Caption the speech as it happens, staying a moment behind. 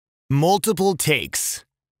Multiple takes,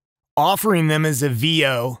 offering them as a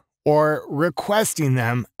VO or requesting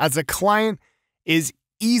them as a client is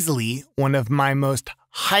easily one of my most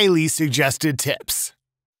highly suggested tips.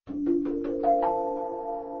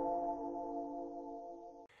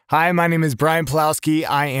 Hi, my name is Brian Pulowski.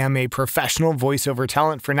 I am a professional voiceover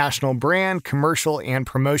talent for national brand, commercial, and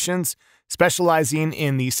promotions, specializing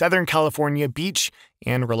in the Southern California beach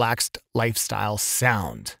and relaxed lifestyle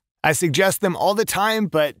sound. I suggest them all the time,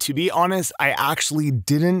 but to be honest, I actually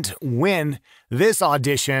didn't win this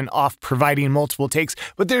audition off providing multiple takes,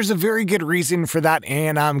 but there's a very good reason for that,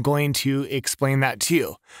 and I'm going to explain that to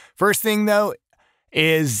you. First thing, though,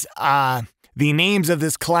 is the names of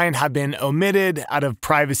this client have been omitted out of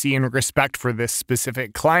privacy and respect for this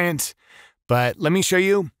specific client, but let me show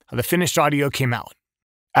you how the finished audio came out.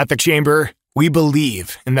 At the Chamber, we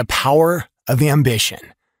believe in the power of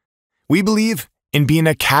ambition. We believe in being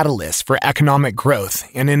a catalyst for economic growth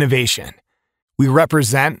and innovation. We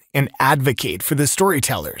represent and advocate for the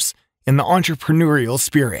storytellers and the entrepreneurial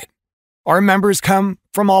spirit. Our members come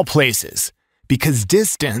from all places because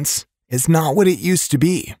distance is not what it used to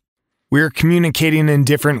be. We're communicating in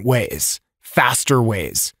different ways, faster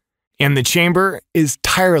ways, and the Chamber is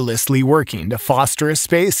tirelessly working to foster a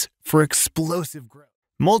space for explosive growth.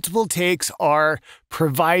 Multiple takes are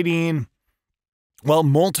providing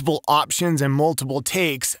multiple options and multiple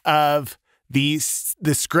takes of the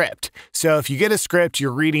script. So if you get a script,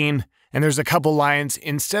 you're reading, and there's a couple lines,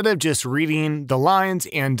 instead of just reading the lines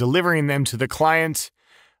and delivering them to the client,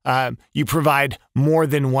 you provide more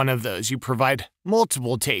than one of those. You provide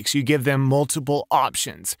multiple takes. You give them multiple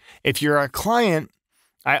options. If you're a client,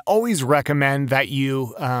 I always recommend that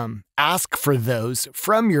you ask for those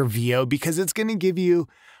from your VO because it's going to give you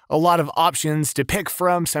a lot of options to pick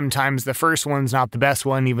from. Sometimes the first one's not the best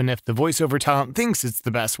one, even if the voiceover talent thinks it's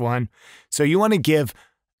the best one. So you want to give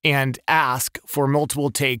and ask for multiple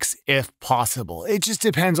takes if possible. It just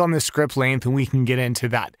depends on the script length, and we can get into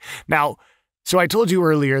that. Now, so I told you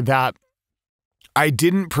earlier that I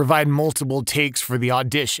didn't provide multiple takes for the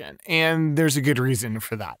audition, and there's a good reason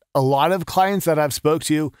for that. A lot of clients that I've spoke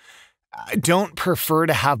to don't prefer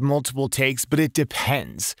to have multiple takes, but it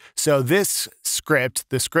depends. So this script,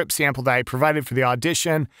 the script sample that I provided for the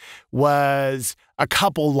audition, was a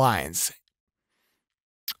couple lines.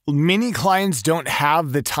 Many clients don't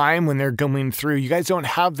have the time when they're going through. You guys don't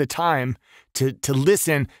have the time to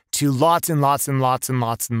listen to lots and lots and lots and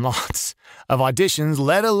lots and lots of auditions,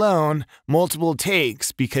 let alone multiple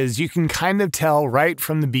takes, because you can kind of tell right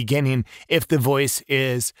from the beginning if the voice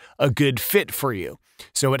is a good fit for you.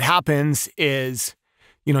 So what happens is,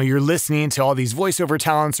 you're listening to all these voiceover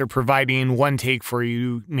talents are providing one take for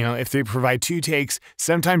you. If they provide two takes,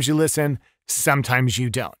 sometimes you listen, sometimes you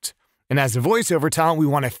don't. And as a voiceover talent, we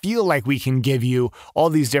want to feel like we can give you all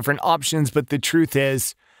these different options, but the truth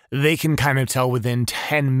is they can kind of tell within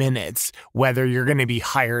 10 minutes whether you're going to be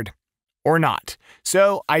hired or not.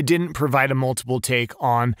 So I didn't provide a multiple take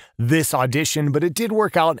on this audition, but it did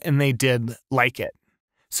work out and they did like it.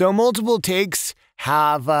 So multiple takes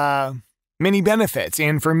have many benefits,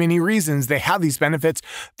 and for many reasons they have these benefits.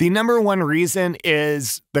 The number one reason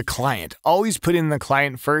is the client. Always put in the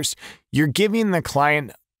client first. You're giving the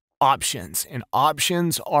client options, and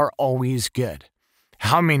options are always good.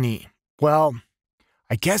 How many? Well,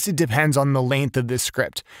 I guess it depends on the length of the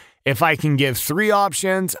script. If I can give 3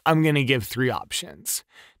 options, I'm going to give 3 options.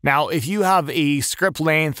 Now, if you have a script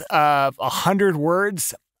length of 100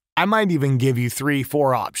 words, I might even give you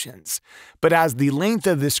 3-4 options. But as the length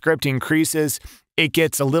of the script increases, it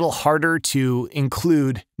gets a little harder to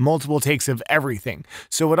include multiple takes of everything.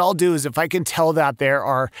 So what I'll do is, if I can tell that there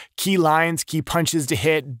are key lines, key punches to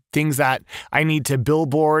hit, things that I need to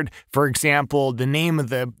billboard, for example, the name of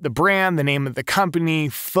the brand, the name of the company,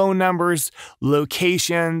 phone numbers,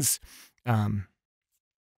 locations,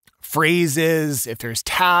 phrases, if there's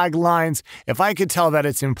taglines, if I could tell that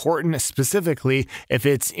it's important, specifically if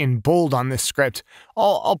it's in bold on this script,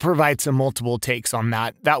 I'll provide some multiple takes on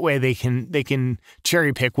that. That way they can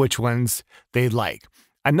cherry pick which ones they like.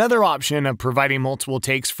 Another option of providing multiple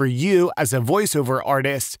takes for you as a voiceover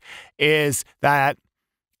artist is that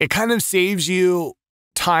it kind of saves you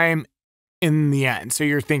time in the end. So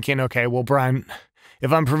you're thinking, okay, well, Brian,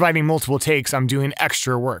 if I'm providing multiple takes, I'm doing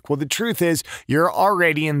extra work. Well, the truth is you're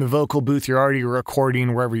already in the vocal booth. You're already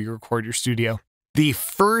recording wherever you record your studio. The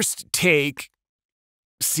first take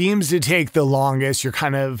seems to take the longest. You're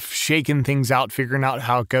kind of shaking things out, figuring out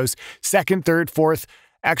how it goes. Second, third, fourth,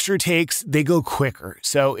 extra takes, they go quicker.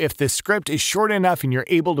 So if the script is short enough and you're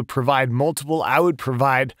able to provide multiple, I would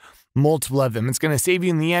provide multiple of them. It's going to save you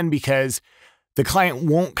in the end because the client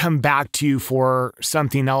won't come back to you for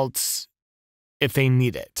something else if they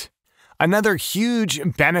need it. Another huge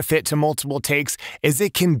benefit to multiple takes is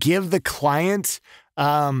it can give the client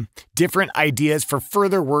different ideas for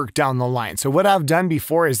further work down the line. So what I've done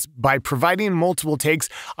before is by providing multiple takes,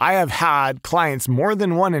 I have had clients, more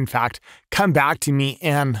than one in fact, come back to me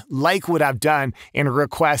and like what I've done and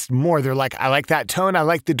request more. They're like, I like that tone. I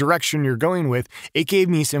like the direction you're going with. It gave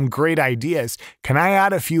me some great ideas. Can I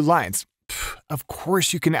add a few lines? Of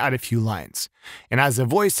course you can add a few lines. And as a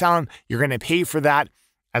voice talent, you're going to pay for that.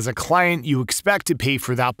 As a client, you expect to pay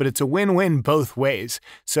for that, but it's a win-win both ways.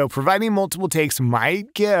 So providing multiple takes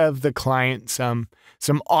might give the client some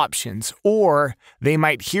options, or they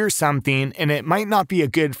might hear something and it might not be a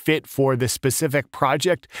good fit for the specific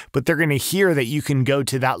project, but they're going to hear that you can go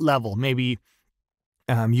to that level. Maybe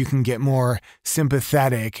you can get more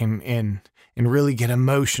sympathetic and really get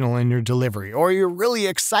emotional in your delivery, or you're really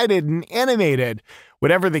excited and animated.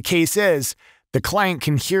 Whatever the case is, the client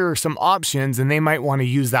can hear some options and they might want to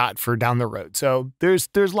use that for down the road. So there's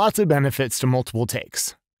lots of benefits to multiple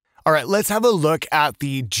takes. All right, let's have a look at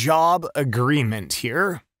the job agreement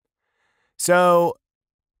here. So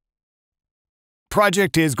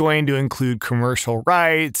project is going to include commercial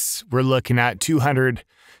rights. We're looking at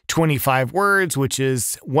 225 words, which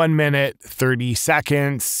is 1 minute, 30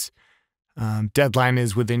 seconds. Deadline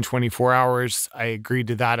is within 24 hours. I agreed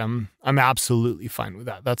to that. I'm absolutely fine with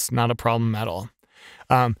that. That's not a problem at all.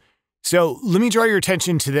 So let me draw your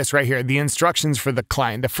attention to this right here, the instructions for the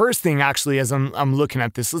client. The first thing actually, as I'm looking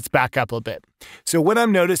at this, let's back up a bit. So what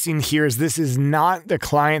I'm noticing here is this is not the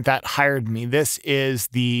client that hired me. This is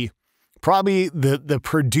probably the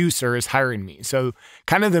producer is hiring me. So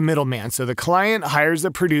kind of the middleman. So the client hires the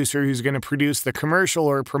producer who's going to produce the commercial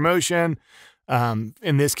or promotion.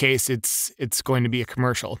 In this case, it's going to be a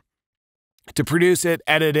commercial. To produce it,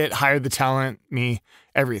 edit it, hire the talent, me,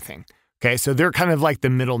 everything. Okay, so they're kind of like the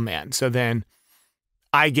middleman. So then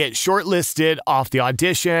I get shortlisted off the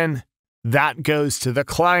audition. That goes to the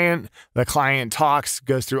client. The client talks,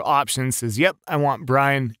 goes through options, says, yep, I want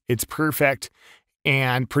Brian. It's perfect.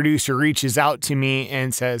 And producer reaches out to me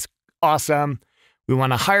and says, awesome, we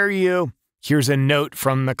want to hire you. Here's a note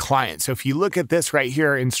from the client. So if you look at this right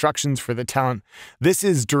here, instructions for the talent, this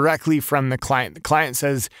is directly from the client. The client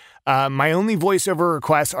says, my only voiceover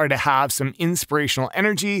requests are to have some inspirational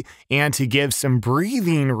energy and to give some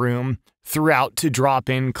breathing room throughout to drop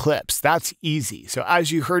in clips. That's easy. So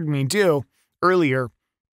as you heard me do earlier,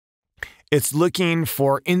 it's looking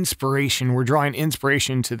for inspiration. We're drawing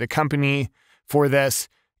inspiration to the company for this.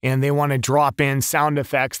 And they want to drop in sound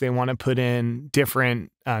effects. They want to put in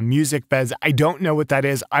different music beds. I don't know what that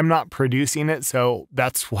is. I'm not producing it, so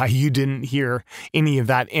that's why you didn't hear any of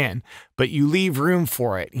that in. But you leave room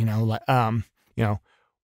for it. When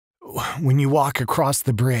you walk across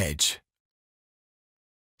the bridge,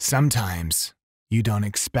 sometimes you don't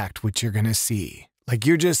expect what you're gonna see. Like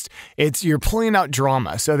you're pulling out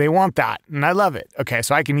drama. So they want that. And I love it. Okay.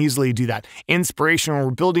 So I can easily do that. Inspirational.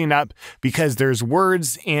 We're building up because there's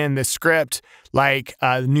words in the script, like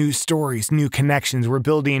new stories, new connections. We're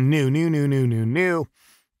building new.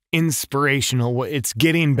 Inspirational. It's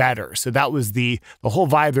getting better. So that was the whole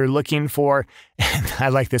vibe they're looking for. And I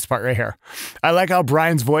like this part right here. I like how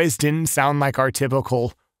Brian's voice didn't sound like our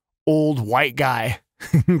typical old white guy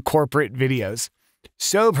in corporate videos.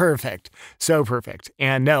 So perfect. So perfect.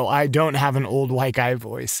 And no, I don't have an old white guy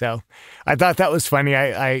voice. So I thought that was funny.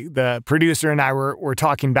 The producer and I were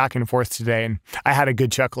talking back and forth today, and I had a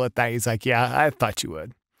good chuckle at that. He's like, yeah, I thought you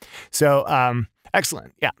would. So,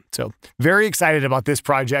 excellent. Yeah. So very excited about this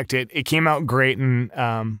project. It came out great,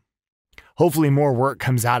 and hopefully more work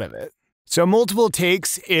comes out of it. So multiple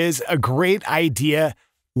takes is a great idea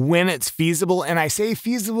when it's feasible. And I say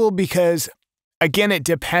feasible because, again, it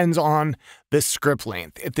depends on the script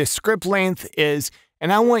length. If the script length is,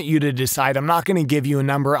 and I want you to decide, I'm not going to give you a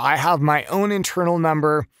number. I have my own internal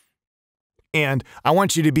number. And I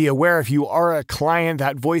want you to be aware, if you are a client,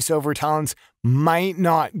 that voiceover talents might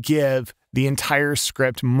not give the entire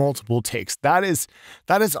script multiple takes. That is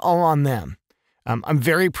all on them. I'm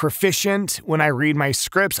very proficient when I read my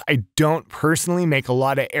scripts. I don't personally make a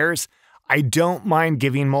lot of errors. I don't mind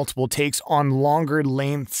giving multiple takes on longer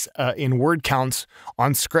lengths in word counts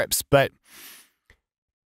on scripts, but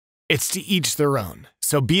it's to each their own.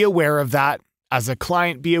 So be aware of that as a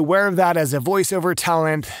client, be aware of that as a voiceover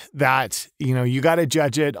talent, that, you got to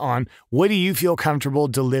judge it on what do you feel comfortable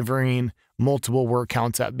delivering multiple word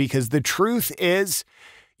counts at? Because the truth is,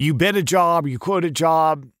 you bid a job, you quote a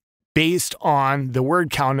job based on the word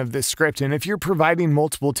count of this script. And if you're providing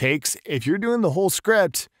multiple takes, if you're doing the whole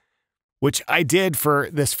script, which I did for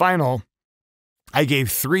this final, I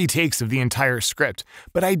gave 3 takes of the entire script,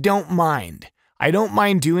 but I don't mind. I don't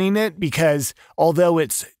mind doing it because although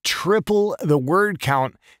it's triple the word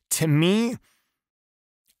count, to me,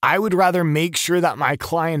 I would rather make sure that my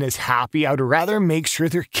client is happy. I would rather make sure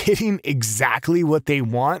they're getting exactly what they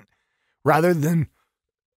want rather than,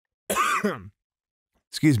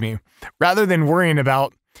 excuse me, rather than worrying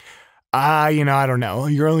about, I don't know,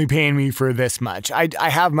 you're only paying me for this much. I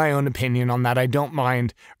have my own opinion on that. I don't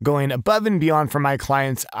mind going above and beyond for my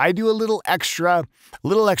clients. I do a little extra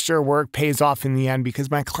work pays off in the end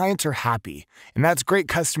because my clients are happy. And that's great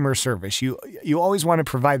customer service. You always want to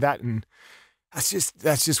provide that, and that's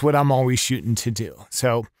just what I'm always shooting to do.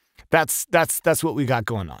 So that's what we got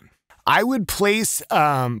going on. I would place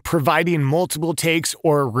providing multiple takes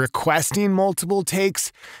or requesting multiple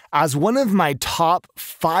takes as one of my top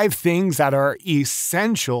 5 things that are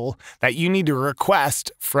essential that you need to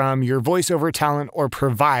request from your voiceover talent or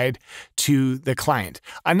provide to the client.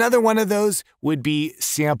 Another one of those would be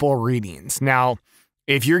sample readings. Now,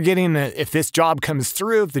 if this job comes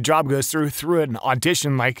through, if the job goes through an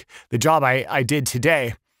audition like the job I did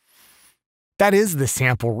today, that is the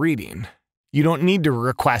sample reading. You don't need to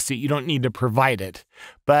request it. You don't need to provide it.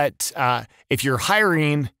 But if you're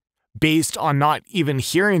hiring based on not even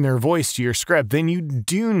hearing their voice to your script, then you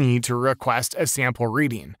do need to request a sample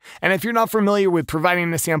reading. And if you're not familiar with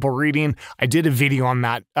providing a sample reading, I did a video on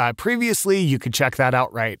that previously. You could check that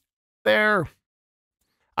out right there.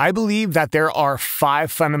 I believe that there are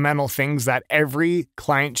 5 fundamental things that every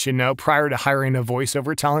client should know prior to hiring a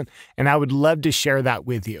voiceover talent, and I would love to share that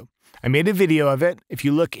with you. I made a video of it. If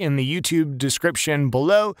you look in the YouTube description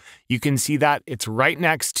below, you can see that it's right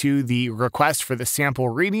next to the request for the sample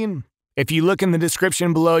reading. If you look in the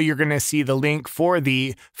description below, you're going to see the link for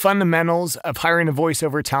the fundamentals of hiring a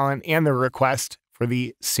voiceover talent and the request for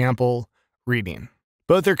the sample reading.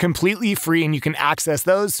 Both are completely free, and you can access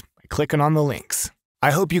those by clicking on the links. I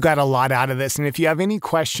hope you got a lot out of this, and if you have any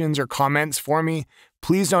questions or comments for me,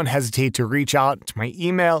 please don't hesitate to reach out to my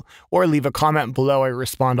email or leave a comment below. I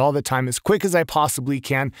respond all the time as quick as I possibly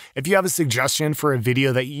can. If you have a suggestion for a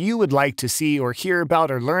video that you would like to see or hear about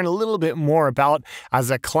or learn a little bit more about as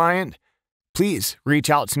a client, please reach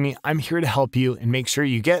out to me. I'm here to help you and make sure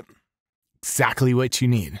you get exactly what you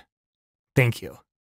need. Thank you.